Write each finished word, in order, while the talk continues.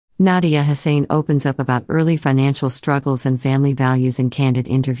Nadiya Hussain opens up about early financial struggles and family values in candid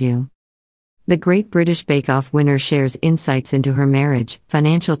interview. The Great British Bake Off winner shares insights into her marriage,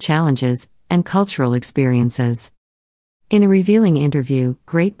 financial challenges, and cultural experiences. In a revealing interview,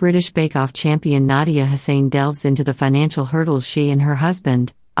 Great British Bake Off champion Nadiya Hussain delves into the financial hurdles she and her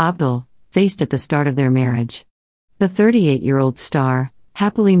husband, Abdal, faced at the start of their marriage. The 38-year-old star,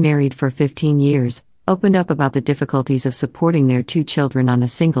 happily married for 15 years, opened up about the difficulties of supporting their 2 children on a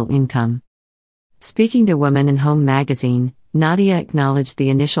single income. Speaking to Woman and Home magazine, Nadiya acknowledged the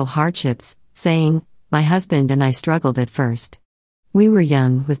initial hardships, saying, "My husband and I struggled at first. We were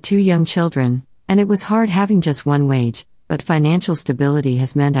young with 2 young children, and it was hard having just one wage, but financial stability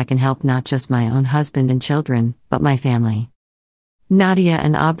has meant I can help not just my own husband and children, but my family." Nadiya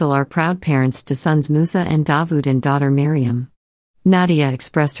and Abdal are proud parents to sons Musa and Dawood and daughter Miriam. Nadiya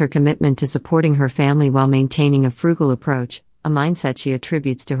expressed her commitment to supporting her family while maintaining a frugal approach, a mindset she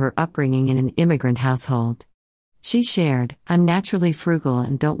attributes to her upbringing in an immigrant household. She shared, "I'm naturally frugal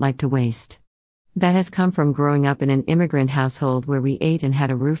and don't like to waste. That has come from growing up in an immigrant household where we ate and had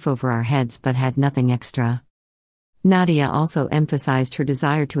a roof over our heads but had nothing extra." Nadiya also emphasized her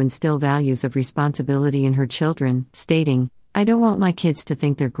desire to instill values of responsibility in her children, stating, "I don't want my kids to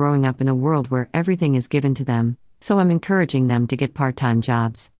think they're growing up in a world where everything is given to them, so I'm encouraging them to get part-time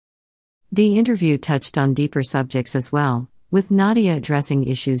jobs." The interview touched on deeper subjects as well, with Nadiya addressing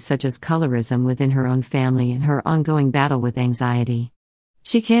issues such as colorism within her own family and her ongoing battle with anxiety.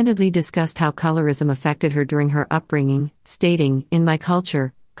 She candidly discussed how colorism affected her during her upbringing, stating, "In my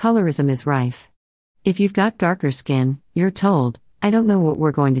culture, colorism is rife. If you've got darker skin, you're told, 'I don't know what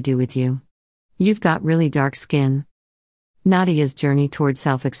we're going to do with you. You've got really dark skin.'" Nadiya's journey toward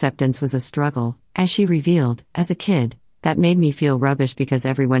self-acceptance was a struggle, as she revealed, "As a kid, that made me feel rubbish because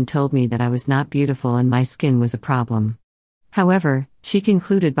everyone told me that I was not beautiful and my skin was a problem." However, she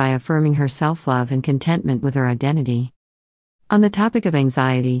concluded by affirming her self-love and contentment with her identity. On the topic of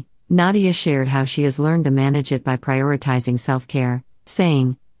anxiety, Nadiya shared how she has learned to manage it by prioritizing self-care,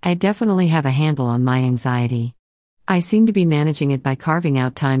 saying, "I definitely have a handle on my anxiety. I seem to be managing it by carving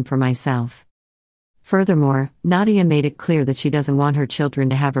out time for myself." Furthermore, Nadiya made it clear that she doesn't want her children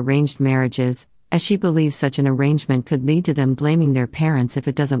to have arranged marriages, as she believes such an arrangement could lead to them blaming their parents if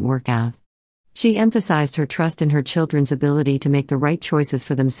it doesn't work out. She emphasized her trust in her children's ability to make the right choices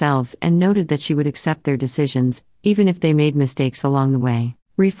for themselves and noted that she would accept their decisions, even if they made mistakes along the way.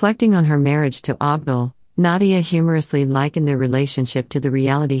 Reflecting on her marriage to Abdal, Nadiya humorously likened their relationship to the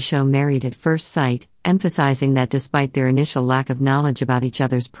reality show Married at First Sight, emphasizing that despite their initial lack of knowledge about each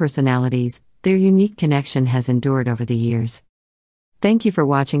other's personalities, their unique connection has endured over the years. Thank you for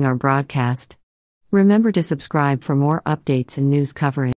watching our broadcast. Remember to subscribe for more updates and news coverage.